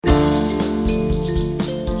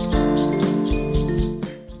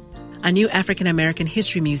A new African American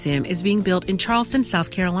History Museum is being built in Charleston,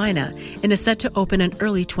 South Carolina, and is set to open in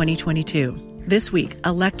early 2022. This week,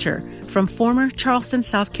 a lecture from former Charleston,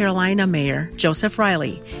 South Carolina Mayor Joseph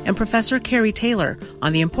Riley and Professor Carrie Taylor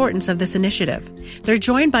on the importance of this initiative. They're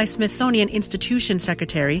joined by Smithsonian Institution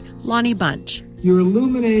Secretary Lonnie Bunch. You're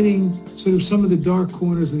illuminating sort of some of the dark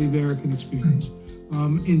corners of the American experience.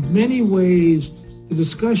 In many ways, the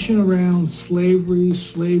discussion around slavery,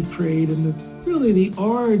 slave trade, and really the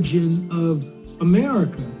origin of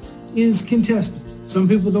America is contested. Some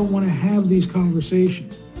people don't want to have these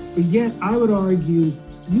conversations. But yet, I would argue,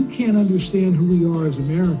 you can't understand who we are as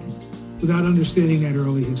Americans without understanding that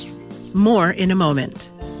early history. More in a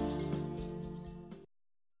moment.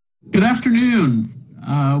 Good afternoon.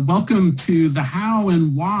 Welcome to the How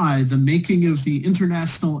and Why, the Making of the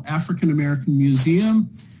International African American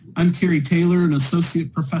Museum. I'm Carrie Taylor, an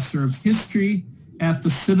associate professor of history at the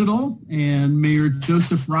Citadel, and Mayor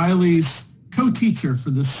Joseph Riley's co-teacher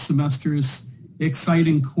for this semester's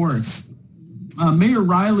exciting course. Mayor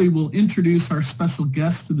Riley will introduce our special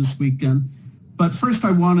guest for this weekend, but first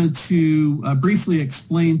I wanted to briefly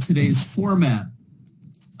explain today's format.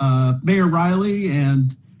 Mayor Riley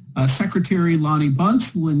and Secretary Lonnie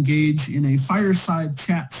Bunch will engage in a fireside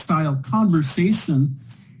chat style conversation,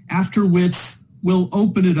 after which we'll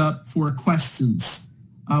open it up for questions.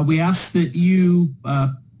 We ask that you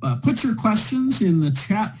put your questions in the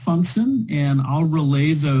chat function, and I'll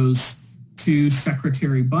relay those to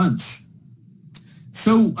Secretary Bunch.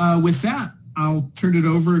 So with that, I'll turn it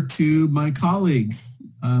over to my colleague,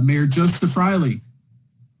 Mayor Joseph Riley.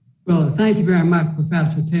 Well, thank you very much,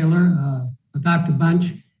 Professor Taylor, Dr.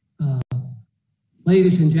 Bunch.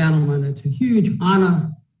 Ladies and gentlemen, it's a huge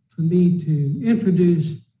honor for me to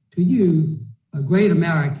introduce to you a great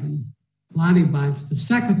American, Lonnie Bunch, the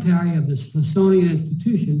Secretary of the Smithsonian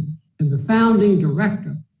Institution and the founding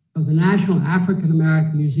director of the National African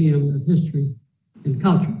American Museum of History and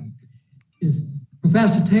Culture.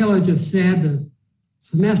 Professor Taylor just said the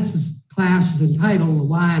semester's class is entitled The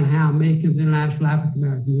Why and How Making of the International African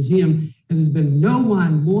American Museum, and there's been no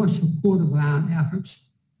one more supportive of our efforts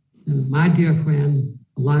than my dear friend,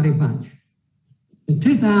 Lonnie Bunch. In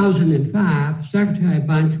 2005, Secretary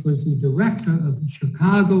Bunch was the director of the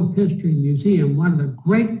Chicago History Museum, one of the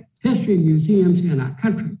great history museums in our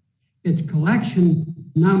country. Its collection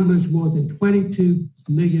numbers more than 22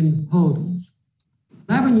 million holdings.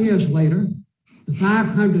 11 years later, the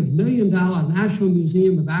 $500 million National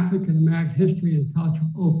Museum of African American History and Culture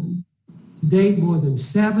opened. To date, more than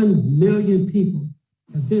 7 million people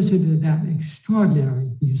have visited that extraordinary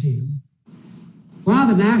museum. While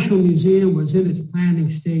the National Museum was in its planning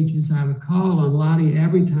stages, I would call on Lonnie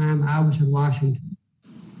every time I was in Washington.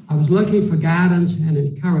 I was looking for guidance and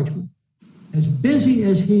encouragement. As busy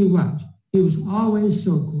as he was always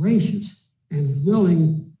so gracious and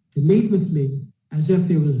willing to meet with me as if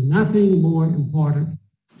there was nothing more important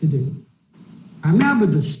to do. I remember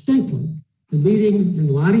distinctly the meeting in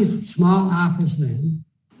Lonnie's small office then,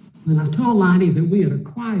 when I told Lonnie that we had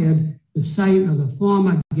acquired the site of the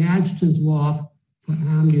former Gadsden's Wharf for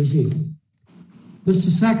our museum. Mr.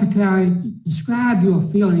 Secretary, describe your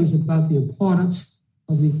feelings about the importance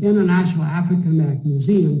of the International African American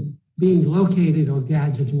Museum being located on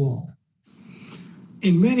Gadsden's Wharf.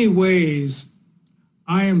 In many ways,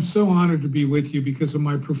 I am so honored to be with you because of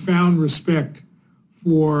my profound respect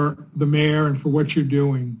for the mayor and for what you're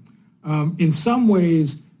doing. In some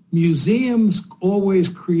ways, museums always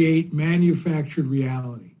create manufactured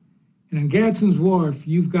reality. And on Gadsden's Wharf,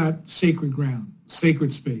 you've got sacred ground,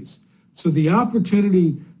 sacred space. So the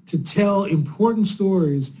opportunity to tell important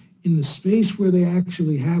stories in the space where they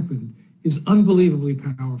actually happened is unbelievably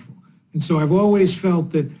powerful. And so I've always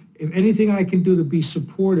felt that if anything I can do to be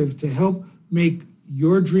supportive to help make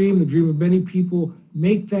your dream, the dream of many people,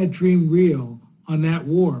 make that dream real on that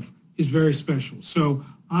wharf is very special. So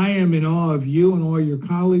I am in awe of you and all your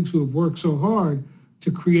colleagues who have worked so hard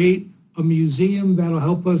to create a museum that'll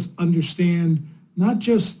help us understand not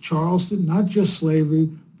just Charleston, not just slavery,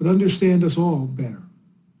 but understand us all better.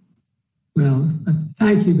 Well,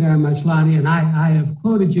 thank you very much, Lonnie. And I have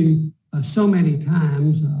quoted you so many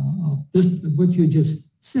times, just what you just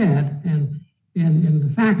said, and the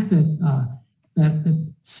fact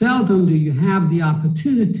that seldom do you have the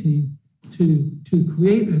opportunity to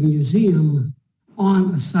create a museum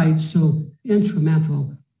on a site so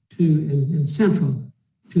instrumental to and central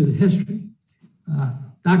to the history.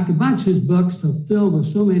 Dr. Bunch's books are filled with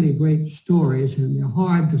so many great stories, and they're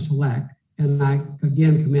hard to select, and I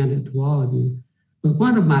again commend it to all of you. But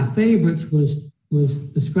one of my favorites was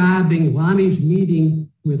describing Lonnie's meeting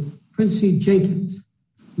with Quincy Jenkins,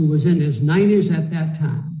 who was in his 90s at that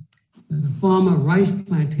time. the former rice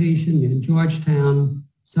plantation in Georgetown,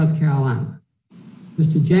 South Carolina.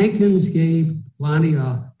 Mr. Jenkins gave Lonnie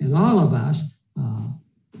and all of us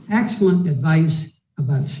excellent advice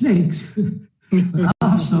about snakes, but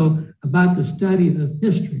also about the study of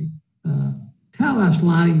history. Tell us,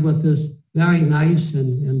 Lonnie, what this very nice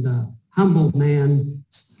and humble man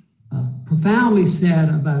profoundly said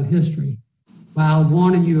about history while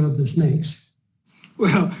warning you of the snakes.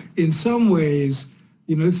 Well, in some ways,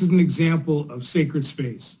 this is an example of sacred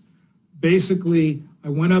space. Basically, I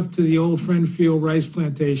went up to the old Friend Field rice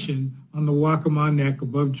plantation on the Waccamaw Neck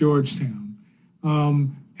above Georgetown.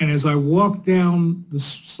 And as I walked down the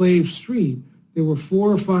slave street, there were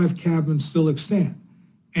 4 or 5 cabins still extant.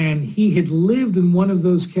 And he had lived in one of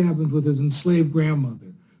those cabins with his enslaved grandmother.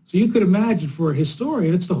 So you could imagine, for a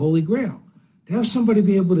historian, it's the Holy Grail. To have somebody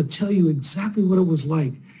be able to tell you exactly what it was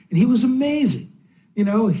like. And he was amazing.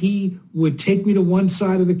 He would take me to one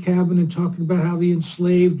side of the cabin and talk about how the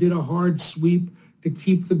enslaved did a hard sweep to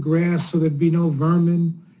keep the grass so there'd be no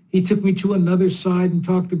vermin. He took me to another side and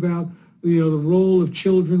talked about, the role of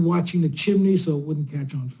children watching the chimney so it wouldn't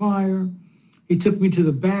catch on fire. He took me to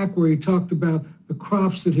the back where he talked about the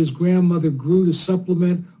crops that his grandmother grew to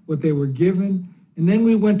supplement what they were given. And then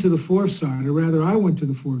we went to the fourth side, or rather I went to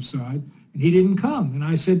the fourth side, and he didn't come. And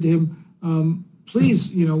I said to him,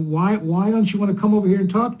 please, why don't you want to come over here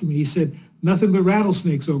and talk to me? He said, nothing but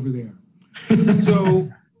rattlesnakes over there. So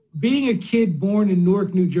being a kid born in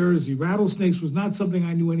Newark, New Jersey, rattlesnakes was not something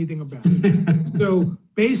I knew anything about. So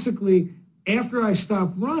basically, after I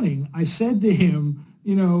stopped running, I said to him,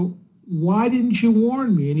 why didn't you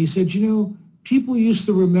warn me? And he said, people used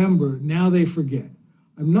to remember, now they forget.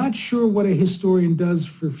 I'm not sure what a historian does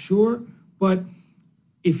for sure, but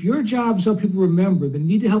if your job is help people remember, then you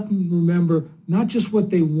need to help them remember not just what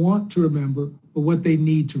they want to remember, but what they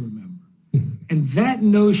need to remember. And that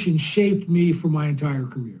notion shaped me for my entire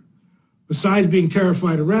career. Besides being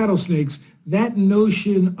terrified of rattlesnakes, that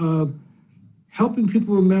notion of helping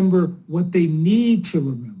people remember what they need to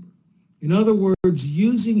remember. In other words,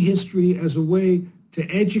 using history as a way to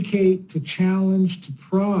educate, to challenge, to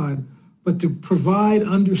prod, but to provide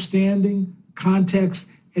understanding, context,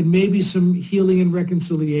 and maybe some healing and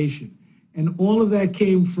reconciliation. And all of that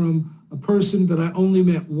came from a person that I only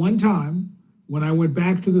met one time. When I went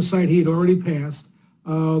back to the site, he had already passed.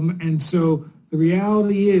 And so the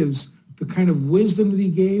reality is the kind of wisdom that he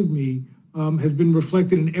gave me has been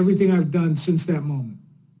reflected in everything I've done since that moment.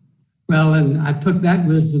 Well, and I took that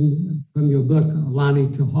wisdom from your book, Lonnie,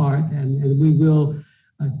 to heart, and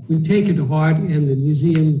we take it to heart in the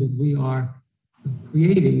museum that we are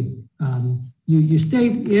creating. You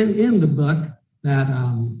state in the book that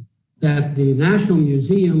the National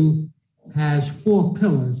Museum has 4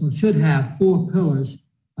 pillars, or should have 4 pillars,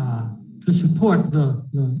 to support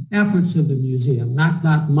the efforts of the museum,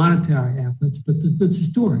 not monetary efforts, but the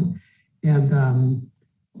story. And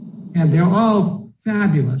they're all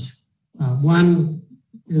fabulous. One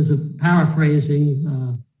is a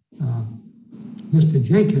paraphrasing Mr.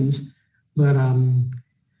 Jenkins, but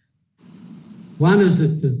one is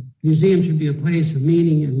that the museum should be a place of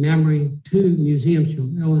meaning and memory. 2, museums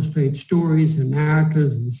should illustrate stories and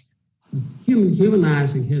narratives and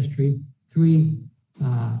humanizing history. 3,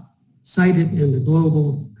 cite it in the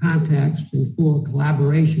global context. And 4,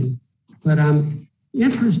 collaboration. But I'm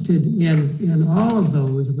interested in all of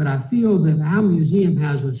those, but I feel that our museum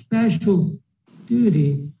has a special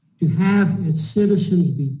duty to have its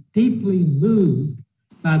citizens be deeply moved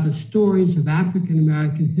by the stories of African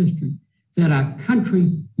American history that our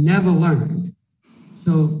country never learned.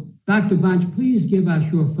 So, Dr. Bunch, please give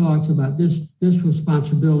us your thoughts about this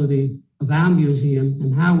responsibility of our museum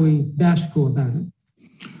and how we best go about it.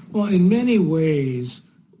 Well, in many ways,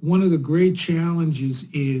 one of the great challenges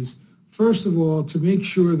is, first of all, to make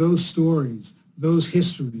sure those stories, those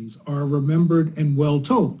histories are remembered and well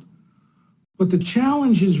told. But the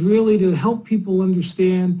challenge is really to help people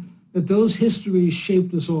understand that those histories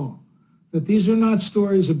shaped us all. That these are not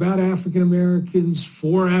stories about African Americans,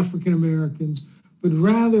 for African Americans, but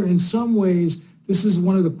rather in some ways, this is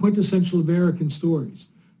one of the quintessential American stories.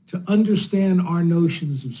 To understand our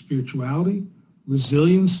notions of spirituality,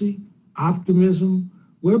 resiliency, optimism,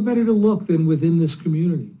 where better to look than within this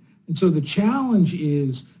community? And so the challenge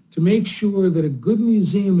is to make sure that a good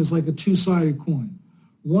museum is like a 2-sided coin.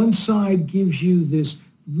 One side gives you this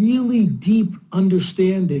really deep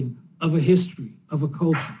understanding of a history, of a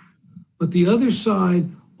culture. But the other side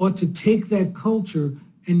ought to take that culture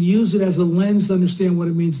and use it as a lens to understand what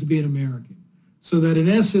it means to be an American. So that in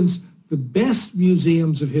essence, the best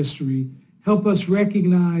museums of history help us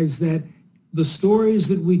recognize that the stories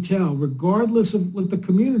that we tell, regardless of what the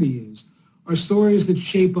community is, are stories that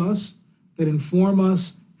shape us, that inform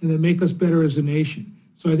us, and that make us better as a nation.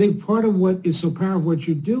 So I think part of what is so powerful, what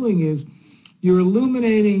you're doing is you're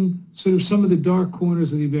illuminating sort of some of the dark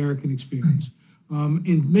corners of the American experience.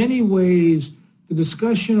 In many ways, the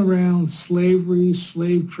discussion around slavery,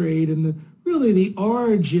 slave trade, and really the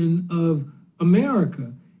origin of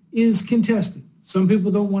America is contested. Some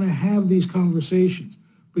people don't want to have these conversations.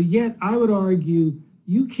 But yet, I would argue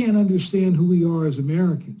you can't understand who we are as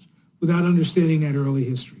Americans without understanding that early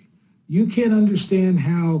history. You can't understand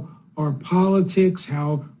how our politics,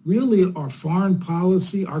 how really our foreign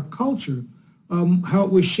policy, our culture, how it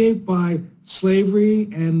was shaped by slavery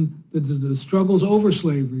and the struggles over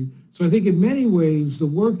slavery. So I think in many ways, the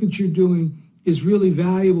work that you're doing is really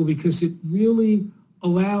valuable because it really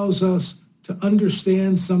allows us to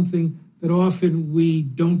understand something that often we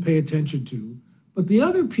don't pay attention to. But the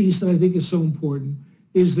other piece that I think is so important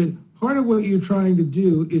is that part of what you're trying to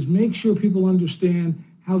do is make sure people understand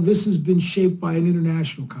how this has been shaped by an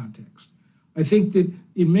international context. I think that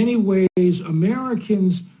in many ways,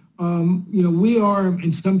 Americans, we are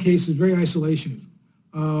in some cases very isolationist.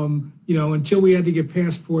 Until we had to get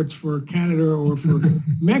passports for Canada or for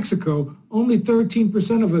Mexico, only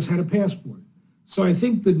 13% of us had a passport. So I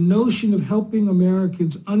think the notion of helping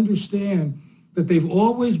Americans understand that they've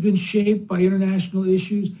always been shaped by international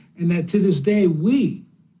issues and that to this day we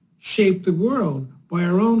shape the world by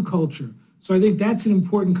our own culture. So I think that's an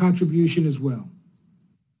important contribution as well.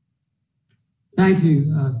 Thank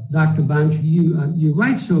you, Dr. Bunch. You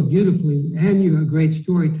write so beautifully, and you're a great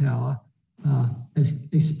storyteller.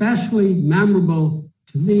 Especially memorable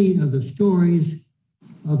to me are the story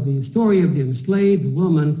of the enslaved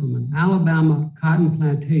woman from an Alabama cotton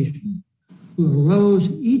plantation who arose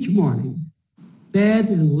each morning, fed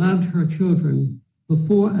and loved her children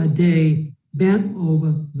before a day bent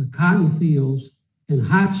over the cotton fields in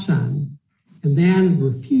hot sun, and then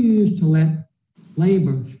refused to let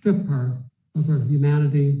labor strip her of her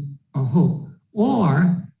humanity or hope.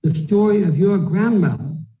 Or the story of your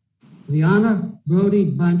grandmother, Leanna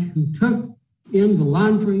Brodie Bunch, who took in the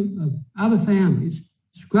laundry of other families,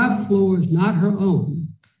 scrubbed floors not her own,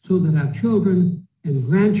 so that our children and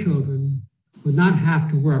grandchildren would not have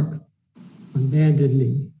to work on bended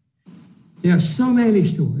knee. There are so many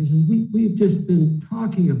stories, and we've just been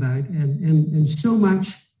talking about, and so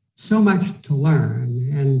much to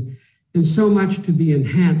learn, and so much to be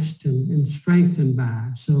enhanced and strengthened by.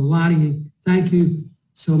 So Lottie, thank you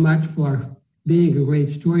so much for being a great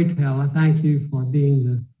storyteller. Thank you for being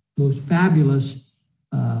the most fabulous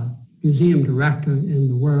museum director in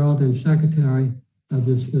the world and secretary of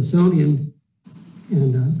the Smithsonian.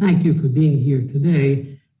 And thank you for being here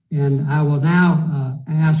today. And I will now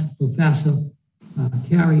ask Professor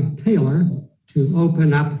Carrie Taylor to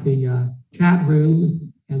open up the chat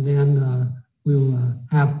room, and then we'll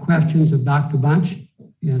have questions of Dr. Bunch.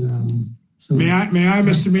 And may I,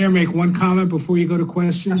 Mr. Mayor, make one comment before you go to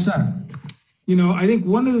questions? Yes, sir. I think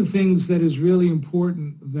one of the things that is really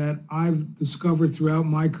important that I've discovered throughout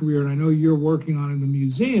my career, and I know you're working on in the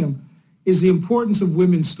museum, is the importance of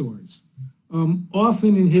women's stories.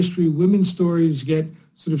 Often in history, women's stories get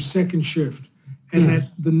sort of second shift, and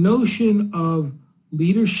that the notion of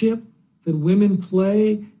leadership that women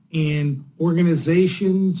play in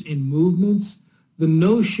organizations, in movements, the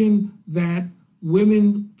notion that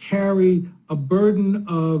women carry a burden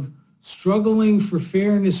of struggling for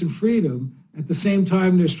fairness and freedom at the same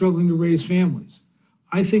time they're struggling to raise families.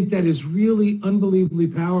 I think that is really unbelievably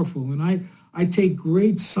powerful, and I take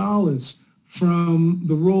great solace from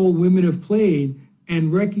the role women have played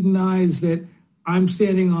and recognize that I'm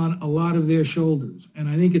standing on a lot of their shoulders. And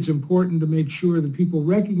I think it's important to make sure that people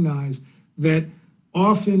recognize that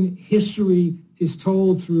often history is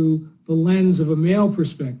told through the lens of a male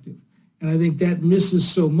perspective. And I think that misses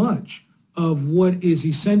so much of what is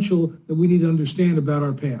essential that we need to understand about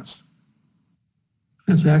our past.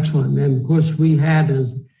 That's excellent. And of course, we had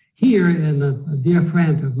here in a dear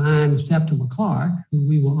friend of mine, Septima Clark, who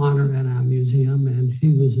we will honor in our museum. And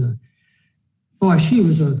she was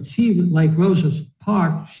like Rosa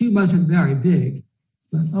Parks, she wasn't very big,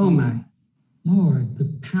 but oh my Lord, the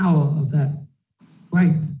power of that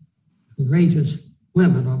bright, courageous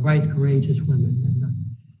women. And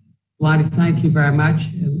Lottie, thank you very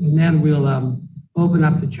much. And then we'll open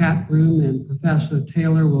up the chat room, and Professor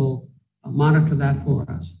Taylor will monitor that for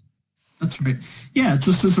us. That's right. Yeah,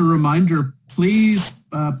 just as a reminder, please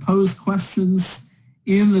pose questions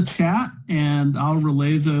in the chat, and I'll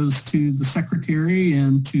relay those to the secretary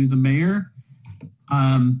and to the mayor.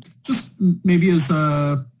 Just maybe as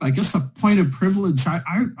a point of privilege,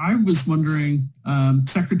 I was wondering,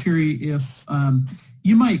 Secretary, if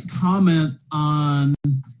you might comment on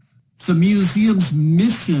the museum's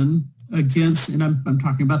mission against, and I'm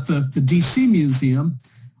talking about the DC Museum,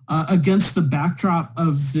 against the backdrop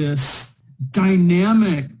of this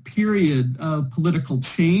dynamic period of political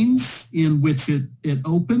change in which it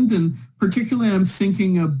opened. And particularly I'm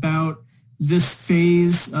thinking about this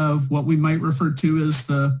phase of what we might refer to as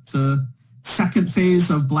the second phase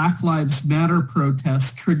of Black Lives Matter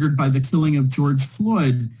protests triggered by the killing of George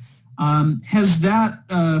Floyd. Has that,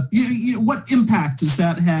 what impact has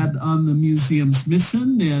that had on the museum's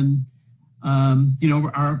mission and,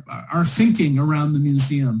 our thinking around the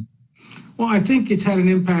museum? Well, I think it's had an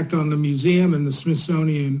impact on the museum and the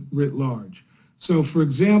Smithsonian writ large. So, for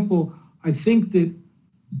example, I think that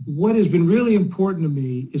what has been really important to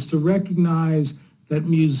me is to recognize that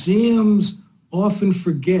museums often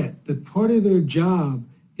forget that part of their job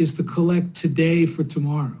is to collect today for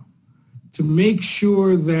tomorrow, to make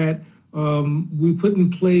sure that we put in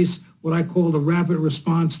place what I call the rapid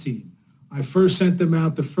response team. I first sent them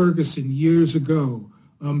out to Ferguson years ago,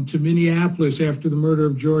 to Minneapolis after the murder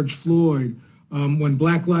of George Floyd, when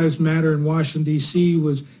Black Lives Matter in Washington, D.C.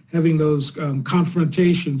 was having those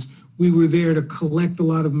confrontations. We were there to collect a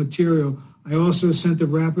lot of material. I also sent the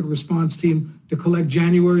rapid response team to collect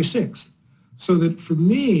January 6th. So that for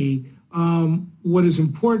me, what is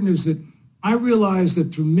important is that I realized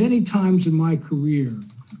that through many times in my career,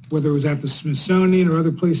 whether it was at the Smithsonian or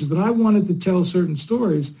other places, that I wanted to tell certain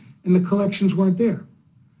stories and the collections weren't there.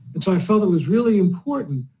 And so I felt it was really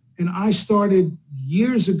important. And I started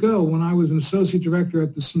years ago when I was an associate director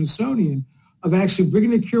at the Smithsonian of actually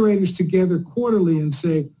bringing the curators together quarterly and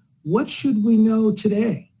say, what should we know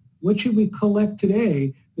today? What should we collect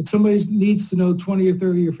today that somebody needs to know 20 or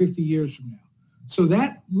 30 or 50 years from now? So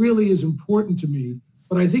that really is important to me.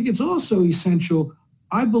 But I think it's also essential.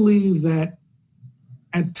 I believe that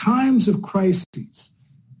at times of crises,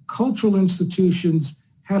 cultural institutions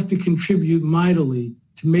have to contribute mightily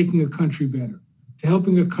to making a country better, to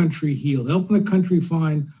helping a country heal, helping a country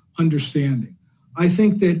find understanding. I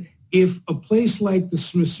think that if a place like the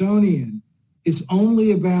Smithsonian is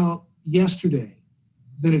only about yesterday,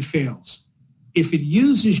 then it fails. If it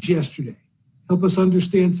uses yesterday, help us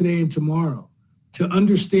understand today and tomorrow, to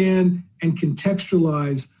understand and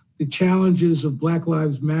contextualize the challenges of Black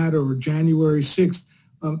Lives Matter or January 6th,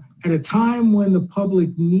 at a time when the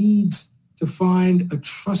public needs to find a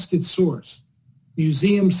trusted source.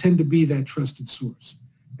 Museums tend to be that trusted source.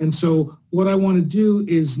 And so what I want to do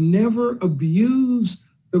is never abuse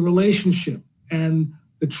the relationship and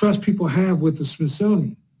the trust people have with the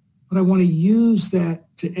Smithsonian, but I want to use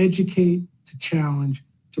that to educate, to challenge,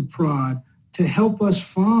 to prod, to help us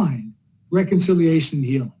find reconciliation and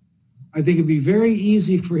healing. I think it'd be very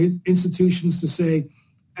easy for institutions to say,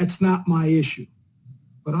 that's not my issue.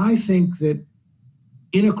 But I think that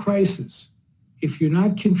in a crisis, if you're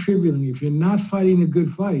not contributing, if you're not fighting a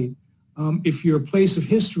good fight, if you're a place of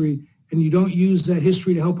history and you don't use that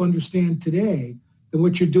history to help understand today, then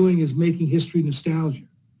what you're doing is making history nostalgia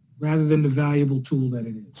rather than the valuable tool that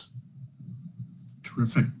it is.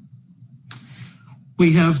 Terrific.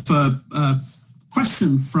 We have a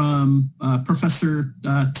question from Professor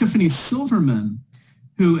Tiffany Silverman,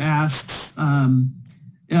 who asks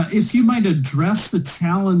if you might address the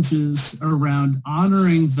challenges around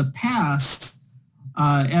honoring the past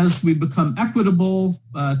as we become equitable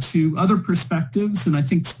to other perspectives. And I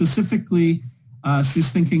think specifically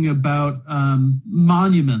she's thinking about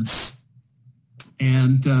monuments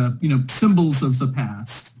and, symbols of the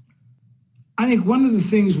past. I think one of the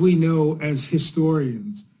things we know as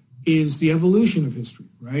historians is the evolution of history,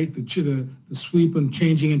 right? The sweep and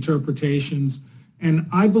changing interpretations. And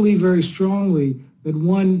I believe very strongly that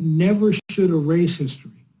one never should erase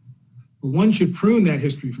history, but one should prune that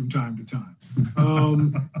history from time to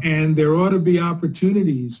time. And there ought to be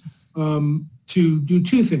opportunities to do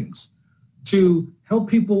two things: to help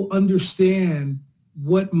people understand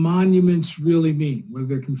what monuments really mean, whether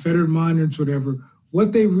they're Confederate monuments, whatever,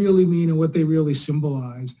 what they really mean and what they really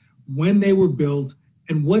symbolize, when they were built,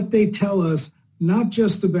 and what they tell us, not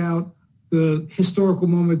just about the historical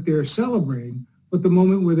moment they're celebrating, but the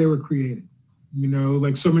moment where they were created.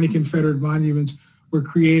 Like so many Confederate monuments were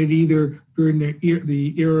created either during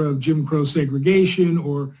the era of Jim Crow segregation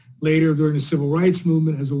or later during the Civil Rights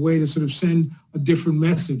Movement as a way to sort of send a different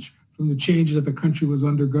message from the changes that the country was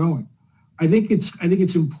undergoing. I think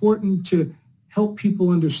it's important to help people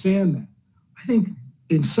understand that. I think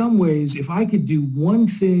in some ways, if I could do one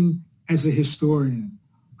thing as a historian,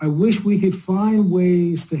 I wish we could find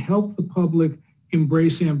ways to help the public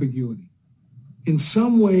embrace ambiguity. In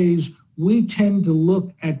some ways, we tend to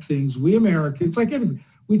look at things, we Americans, like everybody,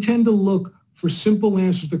 we tend to look for simple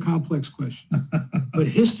answers to complex questions. But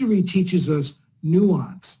history teaches us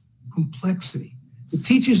nuance, complexity. It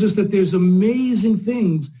teaches us that there's amazing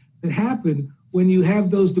things that happen when you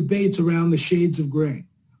have those debates around the shades of gray.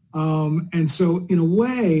 And so in a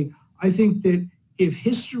way, I think that if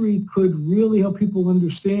history could really help people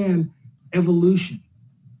understand evolution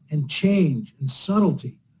and change and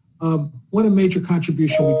subtlety, what a major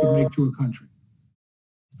contribution we could make to a country.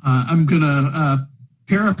 I'm going to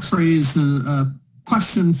paraphrase a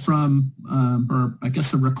question from, or I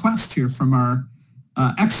guess a request here from our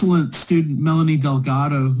excellent student, Melanie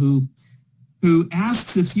Delgado, who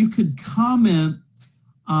asks if you could comment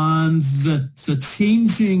on the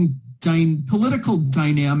changing political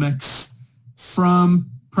dynamics from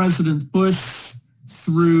President Bush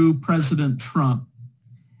through President Trump.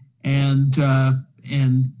 And I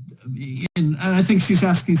think she's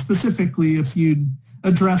asking specifically if you'd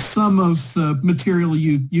address some of the material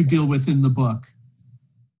you deal with in the book.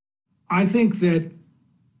 I think that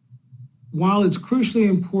while it's crucially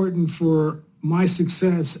important for my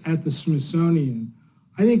success at the Smithsonian,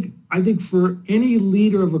 I think for any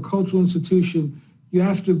leader of a cultural institution, you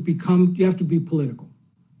have to be political.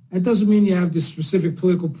 That doesn't mean you have this specific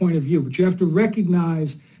political point of view, but you have to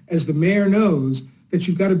recognize, as the mayor knows, that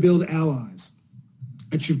you've got to build allies,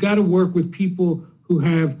 that you've got to work with people who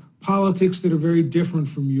have politics that are very different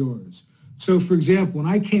from yours. So, for example,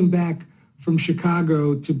 when I came back from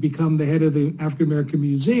Chicago to become the head of the African American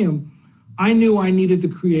Museum, I knew I needed to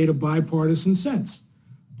create a bipartisan sense.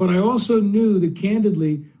 But I also knew that,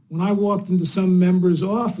 candidly, when I walked into some members'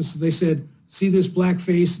 offices, they said, "See this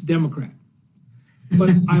black-faced Democrat."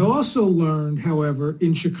 But I also learned, however,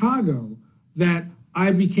 in Chicago that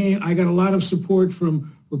I got a lot of support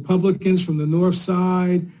from Republicans from the North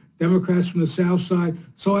Side, Democrats from the South Side.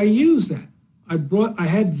 So I used that. I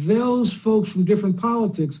had those folks from different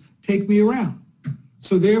politics take me around.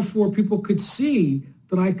 So therefore, people could see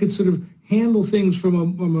that I could sort of handle things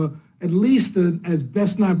from at least as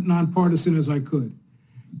best nonpartisan as I could.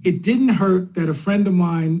 It didn't hurt that a friend of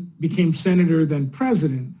mine became senator, then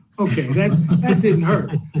president. Okay, that didn't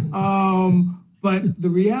hurt. But the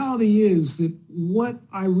reality is that what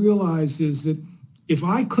I realized is that if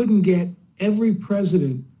I couldn't get every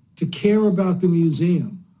president to care about the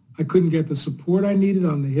museum, I couldn't get the support I needed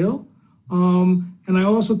on the Hill. And I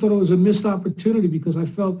also thought it was a missed opportunity because I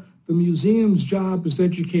felt the museum's job is to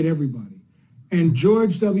educate everybody. And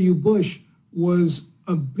George W. Bush was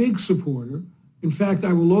a big supporter. In fact,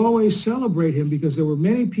 I will always celebrate him because there were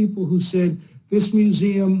many people who said this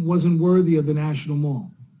museum wasn't worthy of the National Mall,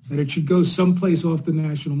 that it should go someplace off the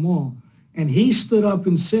National Mall. And he stood up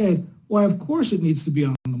and said, "Why, of course it needs to be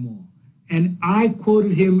on the mall." And I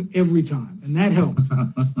quoted him every time, and that helped.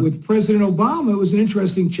 With President Obama, it was an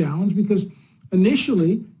interesting challenge because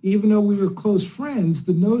initially, even though we were close friends,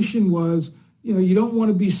 the notion was, you don't want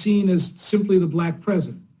to be seen as simply the black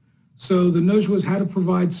president. So the notion was how to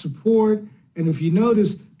provide support. And if you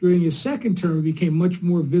notice, during his second term, he became much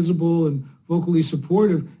more visible and vocally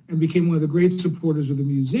supportive and became one of the great supporters of the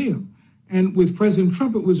museum. And with President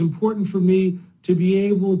Trump, it was important for me to be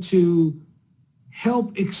able to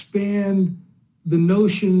help expand the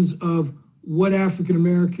notions of what African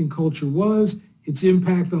American culture was, its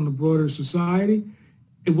impact on the broader society.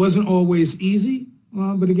 It wasn't always easy,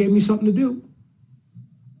 but it gave me something to do.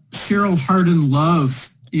 Cheryl Hardin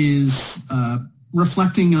Love is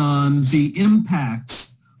reflecting on the impact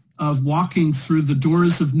of walking through the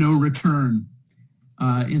doors of no return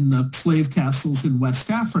in the slave castles in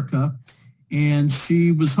West Africa. And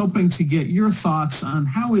she was hoping to get your thoughts on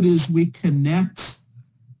how it is we connect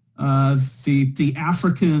the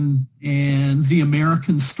African and the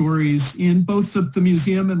American stories in both the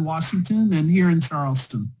museum in Washington and here in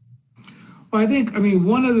Charleston. Well,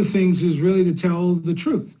 one of the things is really to tell the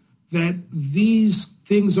truth, that these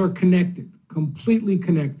things are connected, completely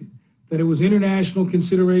connected, that it was international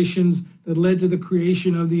considerations that led to the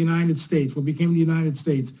creation of the United States, what became the United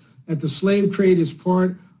States, that the slave trade is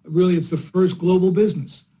it's the first global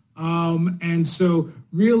business. And so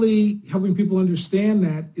really helping people understand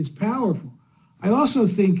that is powerful. I also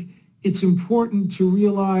think it's important to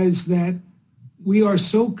realize that we are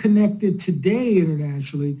so connected today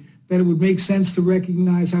internationally that it would make sense to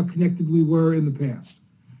recognize how connected we were in the past.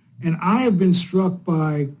 And I have been struck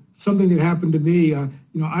by something that happened to me.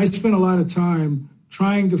 I spent a lot of time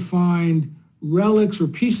trying to find relics or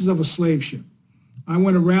pieces of a slave ship. I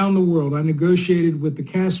went around the world. I negotiated with the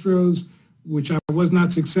Castros, which I was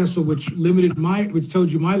not successful, which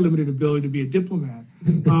told you my limited ability to be a diplomat.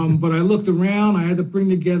 But I looked around. I had to bring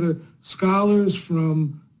together scholars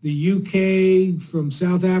from the UK, from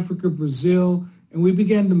South Africa, Brazil, and we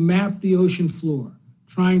began to map the ocean floor,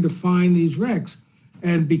 trying to find these wrecks.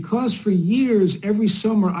 And because for years, every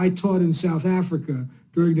summer I taught in South Africa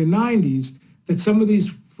during the 90s, that some of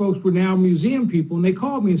these folks were now museum people, and they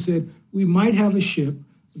called me and said, we might have a ship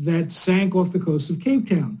that sank off the coast of Cape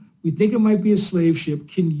Town. We think it might be a slave ship.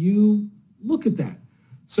 Can you look at that?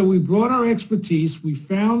 So we brought our expertise. We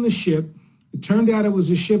found the ship. It turned out it was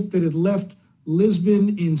a ship that had left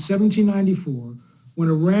Lisbon in 1794,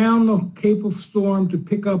 went around the Cape of Storm to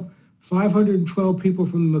pick up 512 people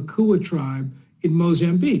from the Makua tribe in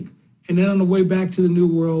Mozambique. And then on the way back to the New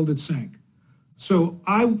World, it sank. So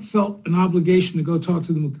I felt an obligation to go talk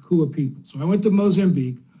to the Makua people. So I went to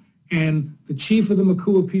Mozambique, and the chief of the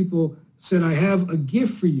Makua people said, I have a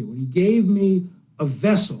gift for you. And he gave me a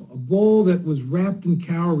vessel, a bowl that was wrapped in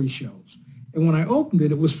cowrie shells. And when I opened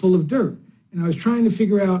it, it was full of dirt. And I was trying to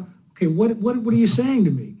figure out, okay, what are you saying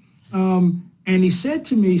to me? And he said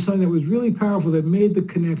to me something that was really powerful that made the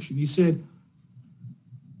connection. He said,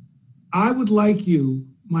 I would like you,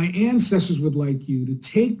 my ancestors would like you to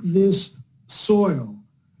take this soil,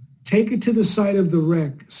 take it to the site of the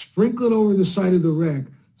wreck, sprinkle it over the site of the wreck,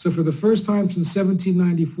 so for the first time since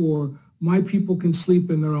 1794, my people can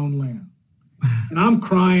sleep in their own land. And I'm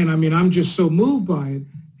crying. I mean, I'm just so moved by it.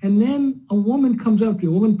 And then a woman comes up to me,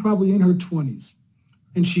 a woman probably in her 20s,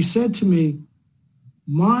 and she said to me,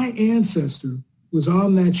 my ancestor was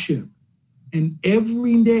on that ship, and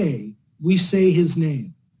every day we say his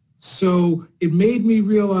name. So it made me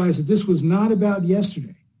realize that this was not about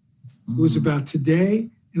yesterday. It was about today,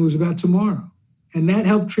 and it was about tomorrow. And that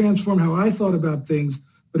helped transform how I thought about things,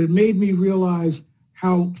 but it made me realize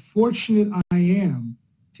how fortunate I am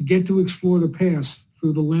to get to explore the past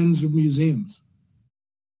through the lens of museums.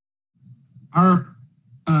 Our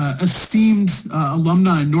esteemed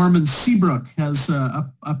alumni, Norman Seabrook, has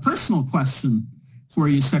a personal question for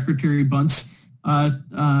you, Secretary Bunch.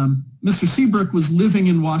 Mr. Seabrook was living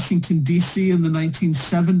in Washington, D.C. in the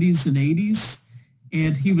 1970s and 80s,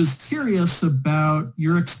 and he was curious about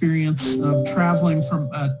your experience of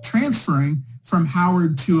transferring from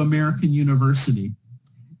Howard to American University,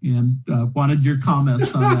 and wanted your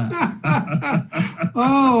comments on that.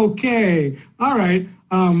 Okay. All right.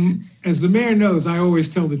 As the mayor knows, I always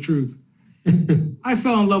tell the truth. I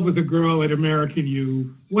fell in love with a girl at American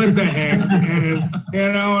U. What the heck?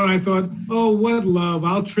 And I thought, oh, what love.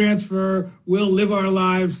 I'll transfer. We'll live our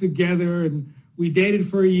lives together. And we dated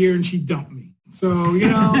for a year, and she dumped me. So,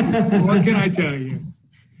 what can I tell you?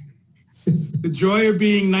 The joy of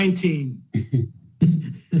being 19.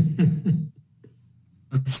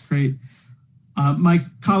 That's great. My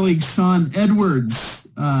colleague, Sean Edwards,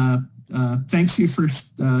 thanks you for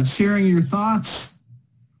sharing your thoughts.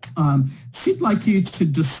 She'd like you to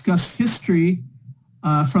discuss history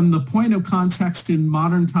from the point of context in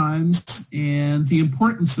modern times and the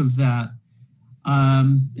importance of that.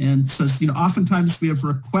 And says, oftentimes we have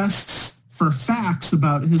requests for facts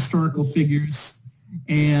about historical figures,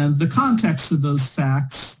 and the context of those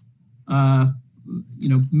facts,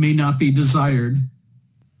 may not be desired.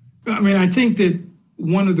 I mean, I think that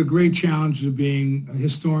one of the great challenges of being a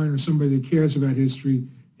historian or somebody that cares about history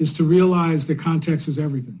is to realize that context is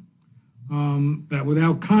everything. That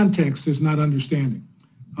without context, there's not understanding.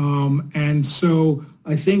 And so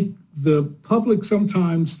I think the public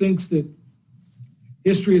sometimes thinks that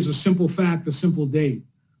history is a simple fact, a simple date.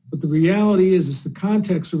 But the reality is it's the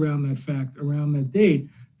context around that fact, around that date,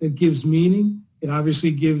 that gives meaning. It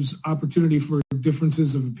obviously gives opportunity for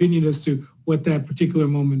differences of opinion as to what that particular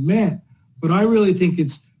moment meant. But I really think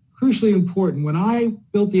it's crucially important. When I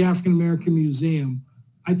built the African American Museum,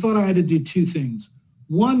 I thought I had to do two things.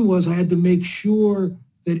 One was I had to make sure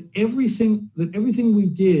that everything we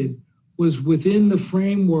did was within the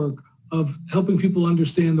framework of helping people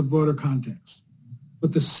understand the broader context.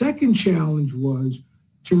 But the second challenge was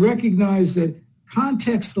to recognize that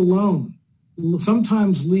context alone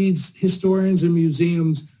sometimes leads historians and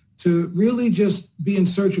museums to really just be in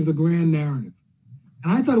search of the grand narrative.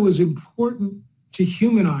 And I thought it was important to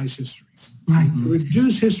humanize history, right? To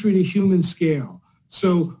reduce history to human scale.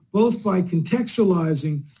 So both by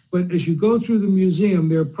contextualizing, but as you go through the museum,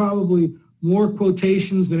 there are probably more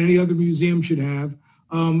quotations than any other museum should have.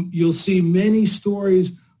 You'll see many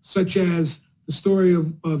stories, such as the story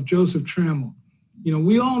of Joseph Trammell.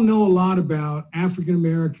 We all know a lot about African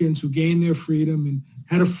Americans who gained their freedom and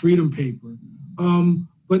had a freedom paper.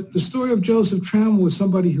 But the story of Joseph Trammell was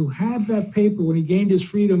somebody who had that paper when he gained his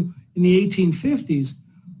freedom in the 1850s,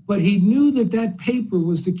 but he knew that that paper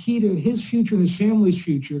was the key to his future and his family's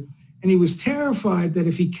future. And he was terrified that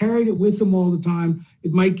if he carried it with him all the time,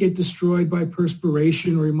 it might get destroyed by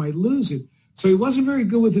perspiration or he might lose it. So he wasn't very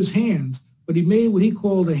good with his hands, but he made what he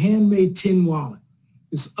called a handmade tin wallet,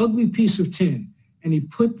 this ugly piece of tin. And he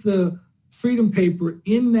put the freedom paper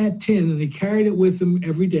in that tin and he carried it with him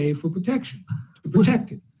every day for protection, to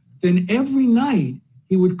protect it. Then every night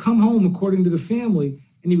he would come home, according to the family,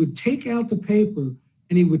 and he would take out the paper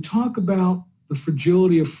and he would talk about the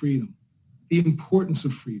fragility of freedom, the importance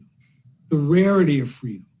of freedom, the rarity of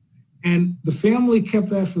freedom. And the family kept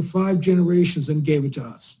that for 5 generations and gave it to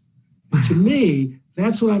us. And to me,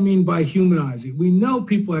 that's what I mean by humanizing. We know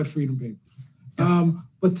people have freedom papers,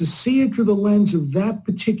 but to see it through the lens of that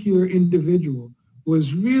particular individual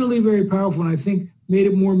was really very powerful, and I think made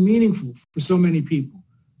it more meaningful for so many people.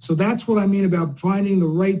 So that's what I mean about finding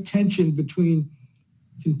the right tension between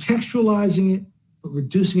contextualizing it, but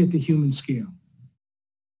reducing it to human scale.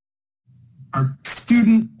 Our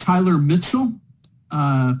student, Tyler Mitchell,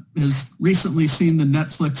 has recently seen the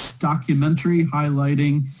Netflix documentary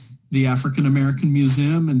highlighting the African American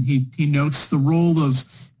Museum, and he notes the role of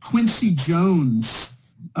Quincy Jones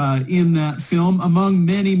in that film, among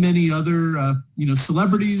many, many other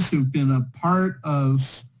celebrities who've been a part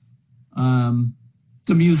of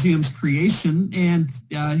the museum's creation. And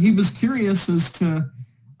he was curious as to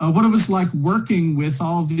what it was like working with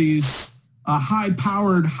all of these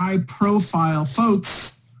high-powered, high-profile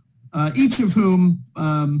folks, each of whom,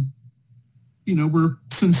 were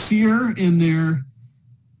sincere in their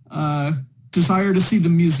desire to see the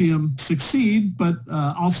museum succeed, but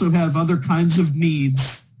also have other kinds of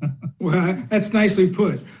needs. Well, that's nicely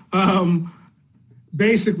put.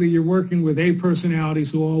 Basically, you're working with A personalities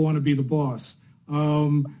who all want to be the boss.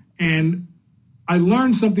 And I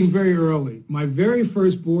learned something very early. My very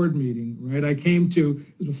first board meeting, right, I came to,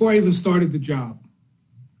 it was before I even started the job.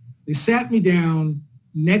 They sat me down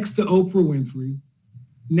next to Oprah Winfrey,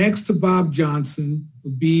 next to Bob Johnson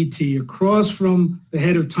of BET, across from the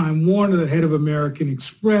head of Time Warner, the head of American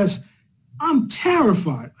Express. I'm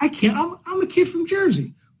terrified. I'm a kid from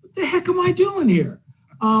Jersey. What the heck am I doing here?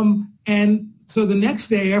 And so the next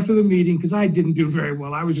day after the meeting, because I didn't do very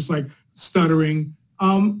well, I was just like stuttering.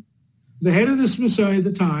 The head of the Smithsonian at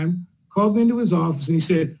the time called me into his office and he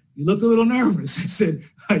said, "You look a little nervous." I said,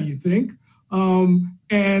 "You think?"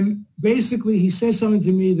 And basically he said something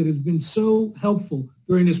to me that has been so helpful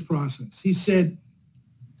during this process. He said,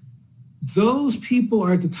 "Those people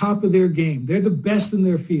are at the top of their game. They're the best in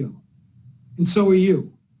their field. And so are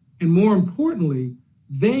you. And more importantly,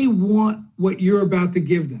 they want what you're about to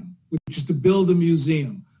give them, which is to build a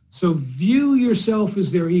museum. So view yourself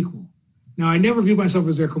as their equal." Now, I never view myself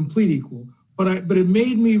as their complete equal, but it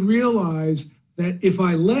made me realize that if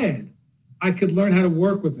I led, I could learn how to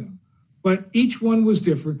work with them. But each one was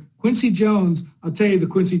different. Quincy Jones, I'll tell you the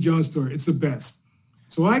Quincy Jones story. It's the best.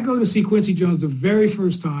 So I go to see Quincy Jones the very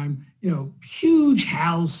first time, huge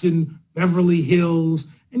house in Beverly Hills.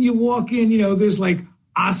 And you walk in, there's like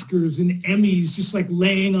Oscars and Emmys just like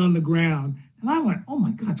laying on the ground. And I went, oh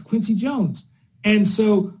my God, it's Quincy Jones. And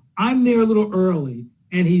so I'm there a little early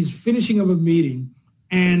and he's finishing up a meeting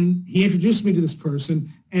and he introduced me to this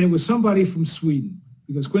person and it was somebody from Sweden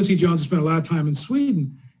because Quincy Jones spent a lot of time in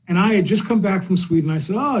Sweden. And I had just come back from Sweden. I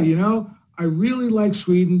said, I really like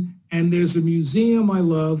Sweden. And there's a museum I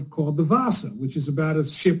love called the Vasa, which is about a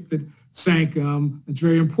ship that sank. It's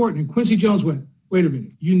very important. And Quincy Jones went, "Wait a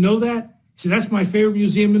minute, you know that?" He said, "That's my favorite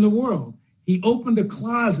museum in the world." He opened a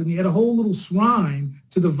closet and he had a whole little shrine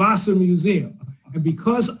to the Vasa Museum. And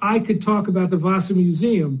because I could talk about the Vasa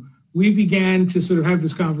Museum, we began to sort of have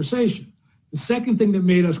this conversation. The second thing that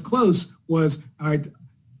made us close was,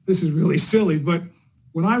 this is really silly, but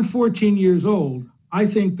when I'm 14 years old, I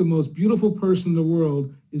think the most beautiful person in the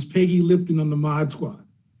world is Peggy Lipton on the Mod Squad.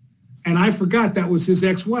 And I forgot that was his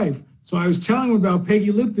ex-wife. So I was telling him about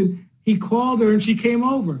Peggy Lipton. He called her and she came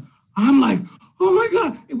over. I'm like, oh my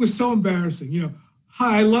God, it was so embarrassing.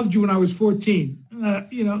 Hi, I loved you when I was 14.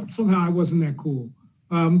 Somehow I wasn't that cool.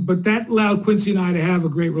 But that allowed Quincy and I to have a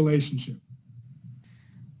great relationship.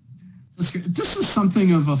 That's good. This is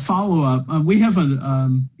something of a follow-up. We have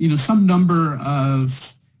some number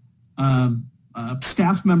of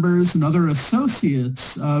staff members and other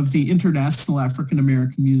associates of the International African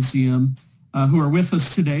American Museum who are with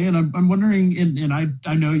us today. And I'm wondering, and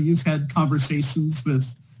I know you've had conversations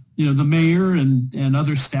with the mayor and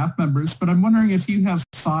other staff members, but I'm wondering if you have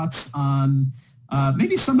thoughts on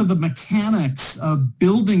maybe some of the mechanics of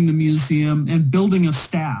building the museum and building a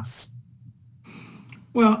staff.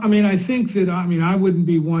 Well, I think that, I wouldn't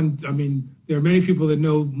be one, there are many people that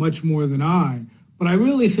know much more than I, But I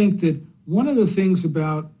really think that one of the things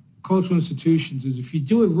about cultural institutions is if you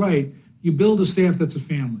do it right, you build a staff that's a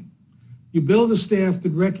family. You build a staff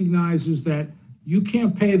that recognizes that you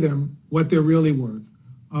can't pay them what they're really worth.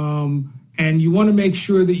 And you want to make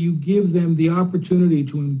sure that you give them the opportunity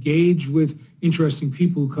to engage with interesting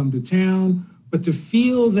people who come to town, but to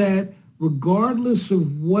feel that regardless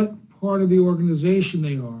of what part of the organization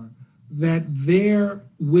they are, that their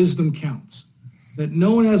wisdom counts, that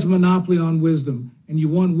no one has a monopoly on wisdom, and you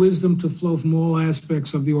want wisdom to flow from all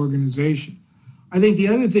aspects of the organization. I think the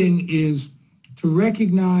other thing is to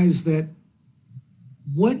recognize that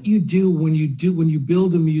what you do when you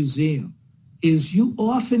build a museum is you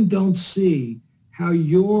often don't see how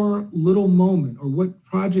your little moment or what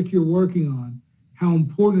project you're working on, how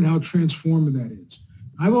important, how transformative that is.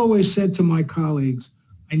 I've always said to my colleagues,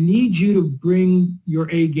 I need you to bring your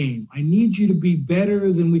A game. I need you to be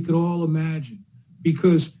better than we could all imagine,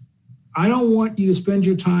 because I don't want you to spend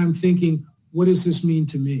your time thinking, what does this mean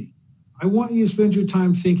to me? I want you to spend your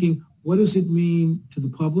time thinking, what does it mean to the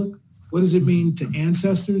public? What does it mean to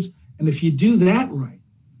ancestors? And if you do that right,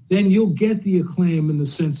 then you'll get the acclaim in the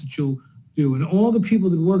sense that you'll do. And all the people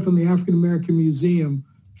that worked on the African American Museum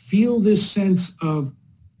feel this sense of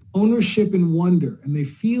ownership and wonder, and they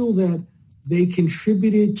feel that they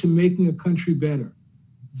contributed to making a country better.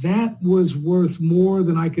 That was worth more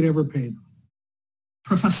than I could ever pay them.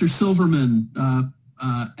 Professor Silverman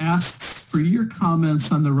asks for your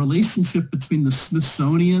comments on the relationship between the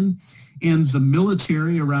Smithsonian and the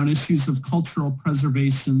military around issues of cultural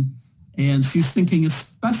preservation. And she's thinking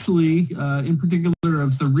especially in particular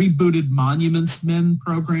of the rebooted Monuments Men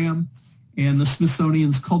program and the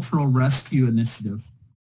Smithsonian's Cultural Rescue Initiative.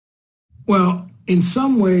 Well, in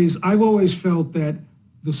some ways, I've always felt that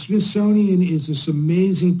the Smithsonian is this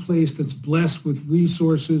amazing place that's blessed with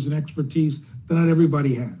resources and expertise that not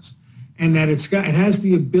everybody has, and that it has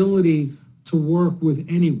the ability to work with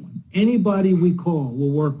anyone. Anybody we call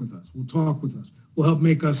will work with us, will talk with us, will help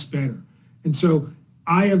make us better. And so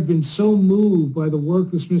I have been so moved by the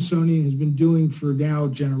work the Smithsonian has been doing for now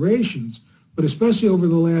generations, but especially over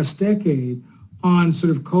the last decade, on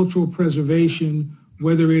sort of cultural preservation,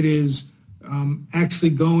 whether it is actually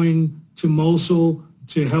going to Mosul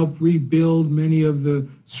to help rebuild many of the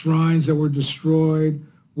shrines that were destroyed,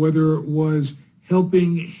 whether it was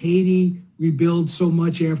helping Haiti rebuild so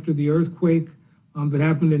much after the earthquake that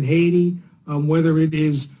happened in Haiti, whether it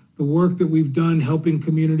is the work that we've done helping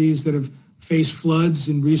communities that have faced floods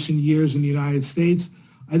in recent years in the United States.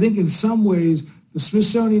 I think in some ways, the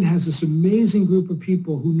Smithsonian has this amazing group of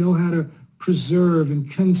people who know how to preserve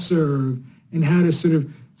and conserve and how to sort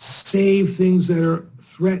of save things that are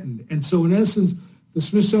threatened. And so in essence, the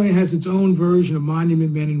Smithsonian has its own version of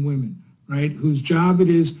Monument Men and Women, right, whose job it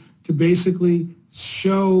is to basically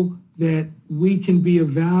show that we can be of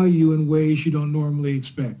value in ways you don't normally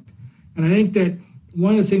expect. And I think that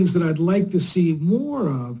one of the things that I'd like to see more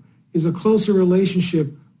of is a closer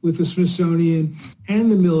relationship with the Smithsonian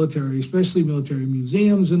and the military, especially military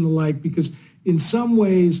museums and the like, because in some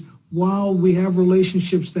ways, while we have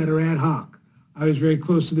relationships that are ad hoc, I was very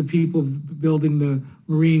close to the people building the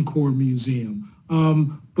Marine Corps Museum,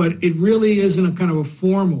 but it really isn't a kind of a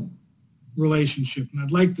formal relationship. And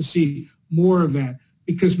I'd like to see more of that,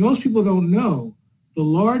 because most people don't know the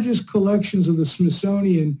largest collections of the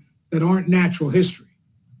Smithsonian that aren't natural history,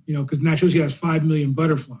 because natural history has 5 million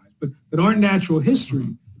butterflies, but that aren't natural history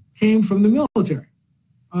came from the military.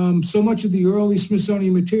 So much of the early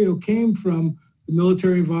Smithsonian material came from the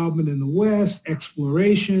military involvement in the West,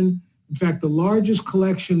 exploration. In fact, the largest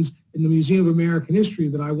collections in the Museum of American History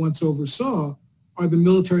that I once oversaw are the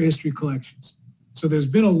military history collections. So there's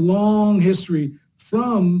been a long history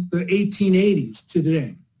from the 1880s to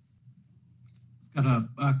today. Got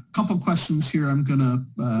a couple questions here I'm going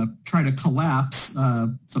to try to collapse.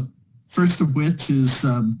 The first of which is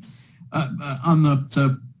on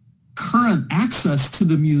the current access to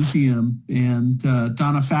the museum. And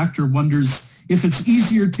Donna Factor wonders if it's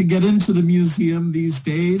easier to get into the museum these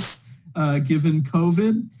days, given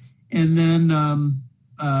COVID. And then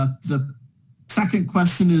the second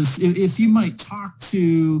question is if you might talk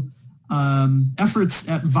to efforts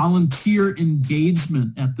at volunteer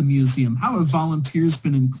engagement at the museum. How have volunteers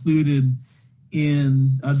been included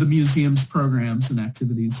in the museum's programs and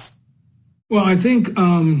activities? Well, I think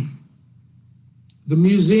the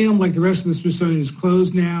museum, like the rest of the Smithsonian, is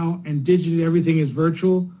closed now, and digitally everything is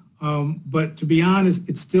virtual. But to be honest,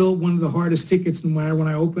 it's still one of the hardest tickets, no matter when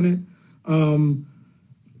I open it.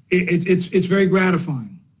 It's very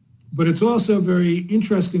gratifying, but it's also very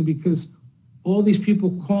interesting because all these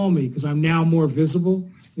people call me because I'm now more visible,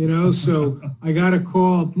 so I got a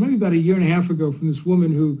call maybe about a year and a half ago from this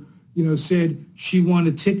woman who, said she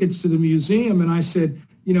wanted tickets to the museum. And I said,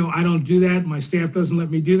 I don't do that. My staff doesn't let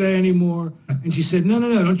me do that anymore. And she said, no,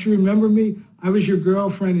 don't you remember me? I was your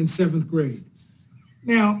girlfriend in 7th grade.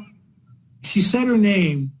 Now, she said her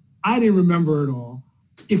name. I didn't remember it all.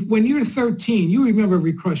 When you're 13, you remember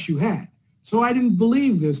every crush you had. So I didn't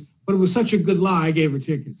believe this, but it was such a good lie, I gave her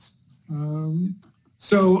tickets.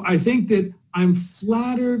 So I think that I'm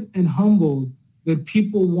flattered and humbled that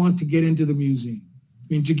people want to get into the museum.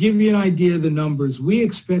 I mean, to give you an idea of the numbers, we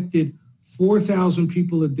expected 4,000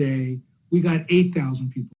 people a day. We got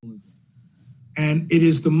 8,000 people a day. And it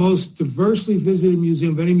is the most diversely visited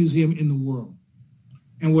museum of any museum in the world.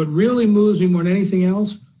 And what really moves me more than anything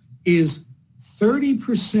else is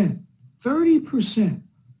 30%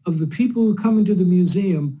 of the people who come into the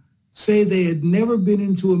museum say they had never been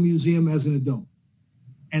into a museum as an adult,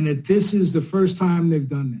 and that this is the first time they've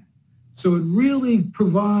done that. So it really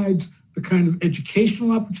provides the kind of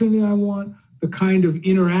educational opportunity I want, the kind of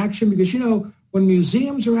interaction, because, when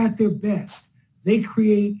museums are at their best, they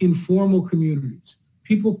create informal communities.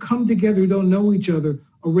 People come together who don't know each other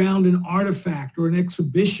around an artifact or an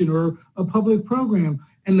exhibition or a public program,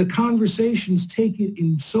 and the conversations take it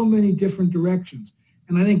in so many different directions.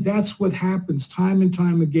 And I think that's what happens time and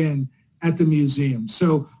time again at the museum.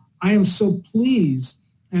 So I am so pleased,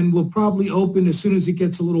 and we'll probably open as soon as it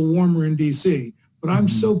gets a little warmer in D.C., but I'm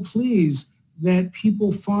so pleased that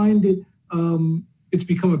people find it, it's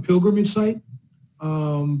become a pilgrimage site.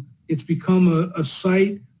 It's become a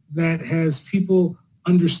site that has people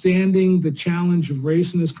understanding the challenge of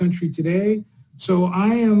race in this country today. So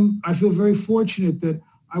I feel very fortunate that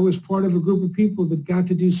I was part of a group of people that got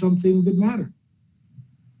to do something that mattered.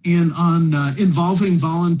 And on involving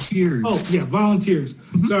volunteers. Oh, yeah, volunteers.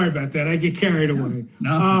 Sorry about that. I get carried away.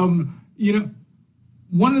 No.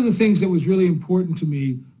 One of the things that was really important to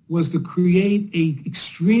me was to create a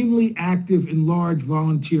extremely active and large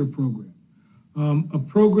volunteer program, a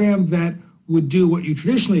program that would do what you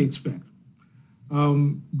traditionally expect,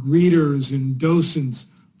 greeters and docents,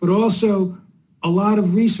 but also a lot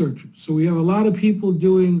of researchers. So we have a lot of people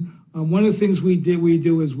doing, one of the things we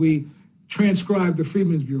do is we transcribe the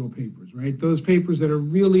Freedmen's Bureau papers, right? Those papers that are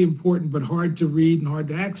really important but hard to read and hard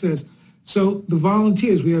to access. So the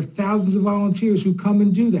volunteers, we have thousands of volunteers who come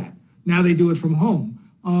and do that. Now they do it from home.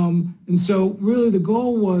 And so really the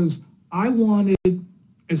goal was I wanted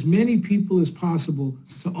as many people as possible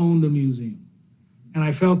to own the museum. And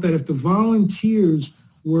I felt that if the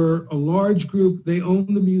volunteers were a large group, they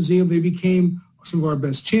owned the museum, they became some of our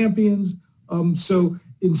best champions. So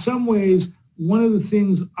in some ways, one of the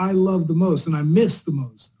things I love the most and I miss the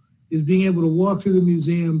most is being able to walk through the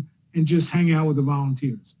museum and just hang out with the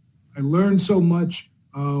volunteers. I learned so much.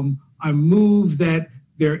 I'm moved that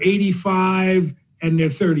they're 85 and they're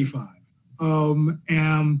 35.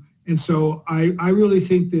 And so I really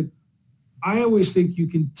think that I always think you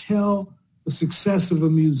can tell the success of a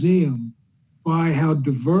museum by how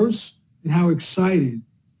diverse and how excited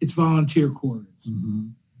its volunteer corps is. Mm-hmm.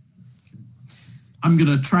 I'm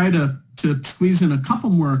going to try to squeeze in a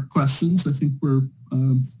couple more questions. I think we're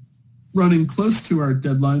running close to our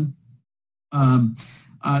deadline. Norman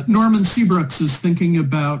Seabrooks is thinking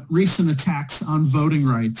about recent attacks on voting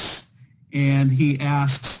rights, and he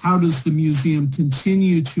asks, how does the museum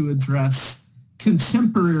continue to address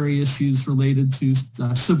contemporary issues related to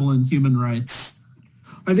civil and human rights?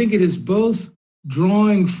 I think it is both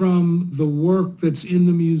drawing from the work that's in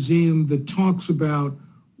the museum that talks about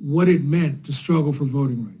what it meant to struggle for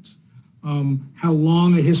voting rights, how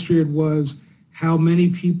long a history it was, how many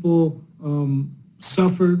people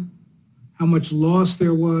suffered, how much loss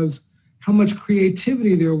there was, how much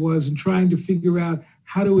creativity there was in trying to figure out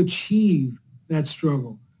how to achieve that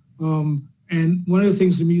struggle. And one of the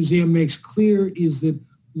things the museum makes clear is that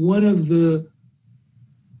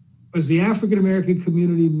as the African-American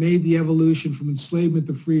community made the evolution from enslavement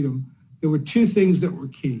to freedom, there were two things that were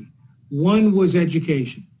key. One was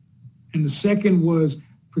education, and the second was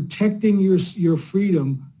protecting your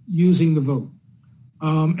freedom using the vote.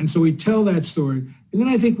 And so we tell that story. And then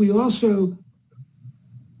I think we also,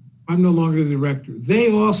 I'm no longer the director,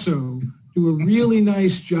 they also do a really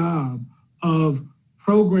nice job of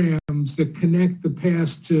programs that connect the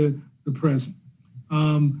past to the present.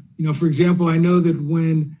 For example, I know that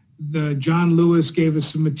when John Lewis gave us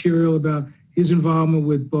some material about his involvement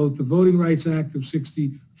with both the Voting Rights Act of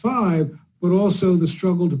 65, but also the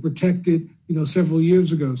struggle to protect it, several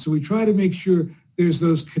years ago. So we try to make sure there's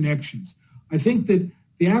those connections. I think that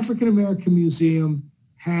the African American Museum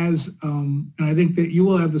has, and I think that you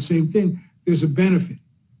will have the same thing, there's a benefit.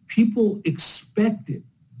 People expect it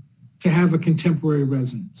to have a contemporary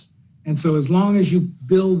resonance. And so as long as you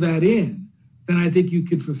build that in, then I think you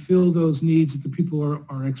could fulfill those needs that the people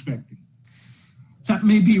are expecting. That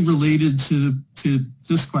may be related to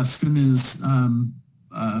this question is,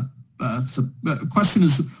 the question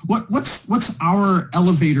is, what's our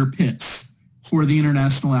elevator pitch for the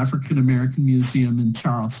International African American Museum in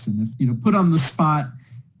Charleston? If, put on the spot,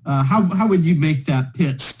 how would you make that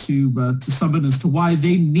pitch to someone as to why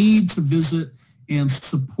they need to visit and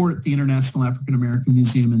support the International African American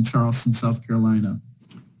Museum in Charleston, South Carolina?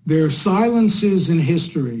 There are silences in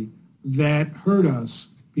history that hurt us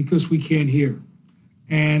because we can't hear.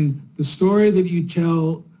 And the story that you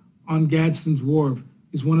tell on Gadsden's Wharf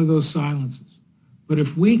is one of those silences. But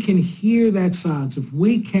if we can hear that silence, if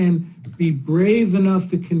we can be brave enough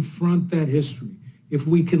to confront that history, if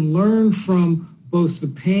we can learn from both the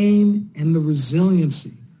pain and the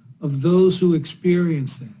resiliency of those who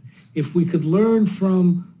experience that, if we could learn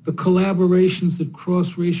from the collaborations that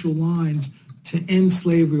cross racial lines to end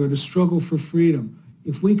slavery or to struggle for freedom,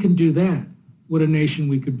 if we can do that, what a nation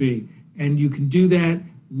we could be. And you can do that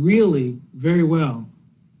really very well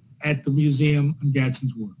at the museum on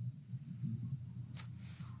Gadsden's Wharf.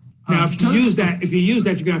 Now, if you use that, you're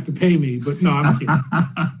going to have to pay me, but no, I'm kidding.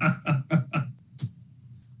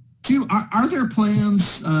 Are there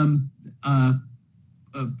plans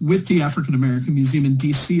with the African American Museum in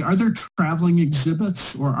D.C., are there traveling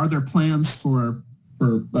exhibits or are there plans for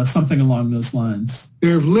something along those lines?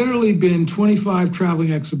 There have literally been 25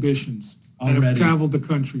 traveling exhibitions that have traveled the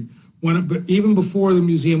country. But even before the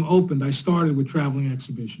museum opened, I started with traveling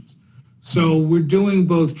exhibitions. So we're doing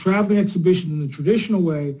both traveling exhibitions in the traditional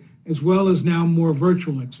way as well as now more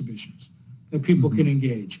virtual exhibitions that people can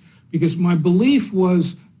engage. Because my belief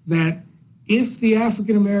was that if the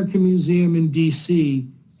African American Museum in D.C.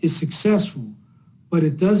 is successful, but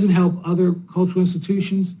it doesn't help other cultural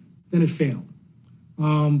institutions, then it failed.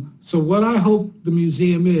 So what I hope the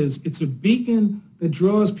museum is, it's a beacon that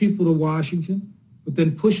draws people to Washington, but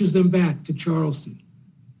then pushes them back to Charleston,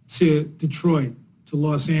 to Detroit, to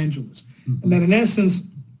Los Angeles. And that in essence,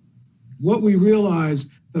 what we realize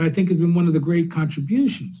that I think has been one of the great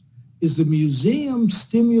contributions is the museum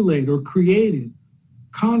stimulated or created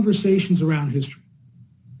conversations around history.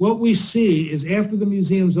 What we see is after the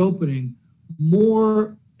museum's opening,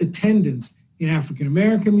 more attendance in African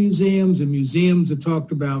American museums and museums that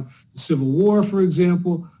talked about the Civil War, for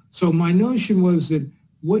example. So my notion was that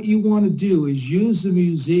what you want to do is use the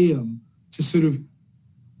museum to sort of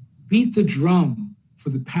beat the drum for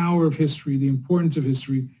the power of history, the importance of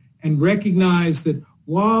history, and recognize that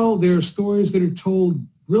while there are stories that are told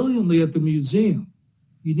brilliantly at the museum,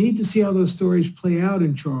 you need to see how those stories play out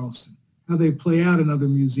in Charleston, how they play out in other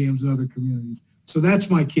museums and other communities. So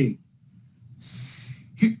that's my key.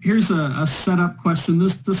 Here's a setup question.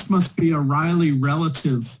 This must be a Riley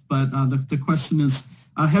relative, but the question is,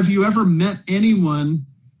 have you ever met anyone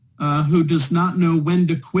who does not know when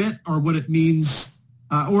to quit or what it means,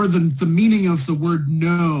 or the meaning of the word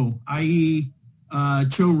no, i.e.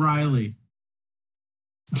 Joe Riley?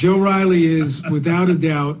 Joe Riley is, without a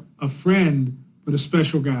doubt, a friend, but a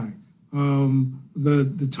special guy.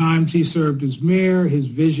 The times he served as mayor, his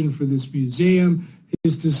vision for this museum,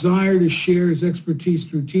 his desire to share his expertise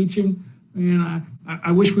through teaching, and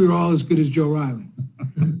I wish we were all as good as Joe Riley.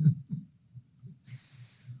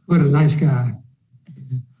 What a nice guy.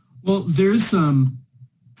 Well, there's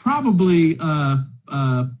probably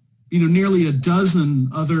nearly a dozen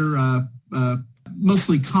other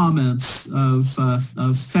mostly comments of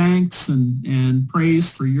thanks and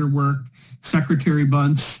praise for your work, Secretary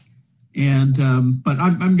Bunch. And but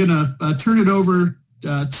I'm going to turn it over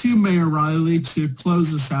to Mayor Riley to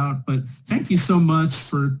close us out. But thank you so much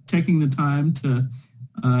for taking the time to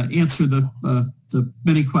answer the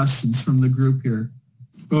many questions from the group here.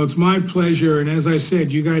 Well, it's my pleasure. And as I said,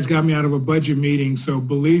 you guys got me out of a budget meeting, so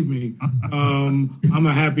believe me, I'm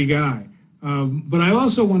a happy guy. But I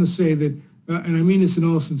also want to say that, and I mean this in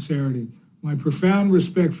all sincerity, my profound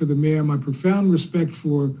respect for the mayor, my profound respect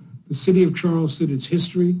for the city of Charleston, its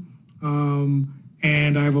history.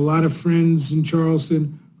 And I have a lot of friends in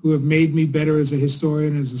Charleston who have made me better as a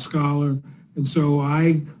historian, as a scholar. And so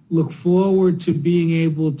I look forward to being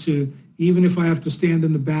able to, even if I have to stand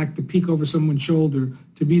in the back to peek over someone's shoulder,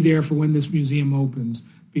 to be there for when this museum opens,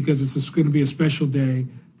 because it's going to be a special day,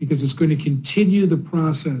 because it's going to continue the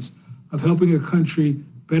process of helping a country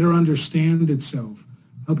better understand itself,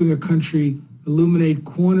 helping a country illuminate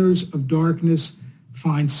corners of darkness,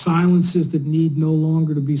 find silences that need no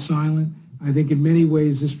longer to be silent. I think in many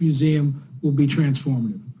ways this museum will be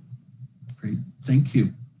transformative. Great. Thank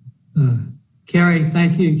you. Carrie,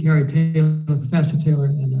 thank you, Carrie Taylor, Professor Taylor,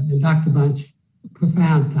 and Dr. Bunch.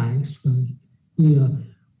 Profound thanks.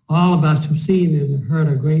 All of us have seen and heard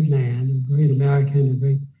a great man, a great American, a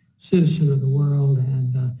great citizen of the world,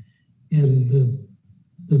 and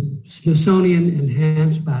the Smithsonian,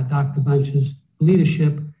 enhanced by Dr. Bunch's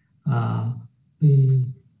leadership, the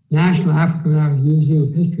National African American Museum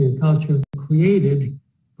of History and Culture, created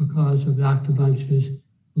because of Dr. Bunch's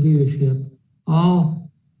leadership,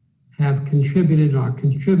 all have contributed or are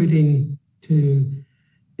contributing to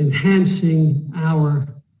enhancing our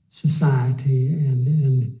society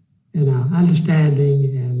and our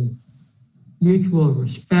understanding and mutual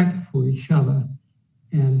respect for each other.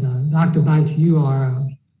 And Dr. Bunch,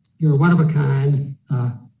 you're one of a kind.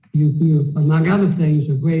 You, among other things,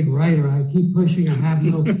 a great writer. I keep pushing. I have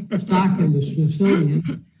no stock in the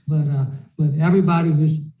Smithsonian, but everybody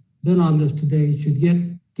who's been on this today should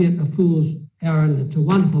get A Fool's Errand. It's a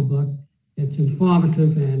wonderful book. It's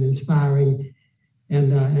informative and inspiring.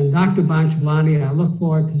 And Dr. Bunch, Lonnie, I look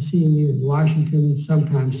forward to seeing you in Washington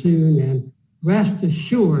sometime soon. And rest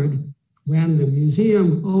assured, when the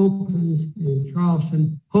museum opens in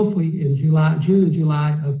Charleston, hopefully in June and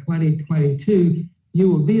July of 2022, you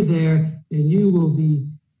will be there and you will be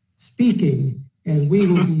speaking, and we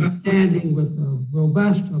will be standing with a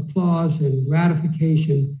robust applause and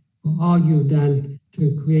gratification for all you have done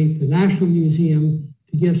to create the National Museum,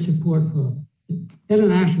 to give support for the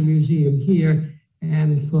International Museum here,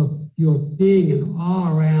 and for your being an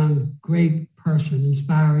all-around great person,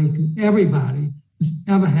 inspiring to everybody who's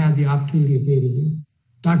ever had the opportunity of meeting you.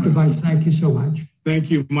 Dr. Bunch, thank you so much.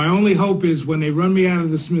 Thank you. My only hope is when they run me out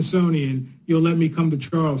of the Smithsonian, you'll let me come to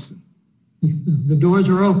Charleston. The doors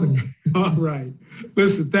are open. All right.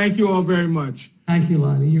 Listen, thank you all very much. Thank you,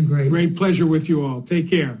 Lonnie. You're great. Great pleasure with you all.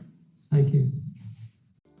 Take care. Thank you.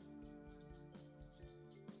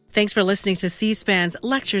 Thanks for listening to C-SPAN's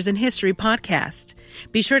Lectures in History podcast.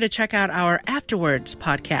 Be sure to check out our Afterwards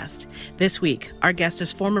podcast. This week, our guest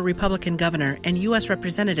is former Republican governor and U.S.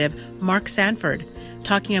 Representative Mark Sanford,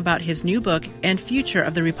 talking about his new book and future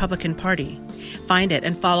of the Republican Party. Find it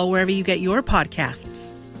and follow wherever you get your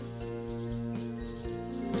podcasts.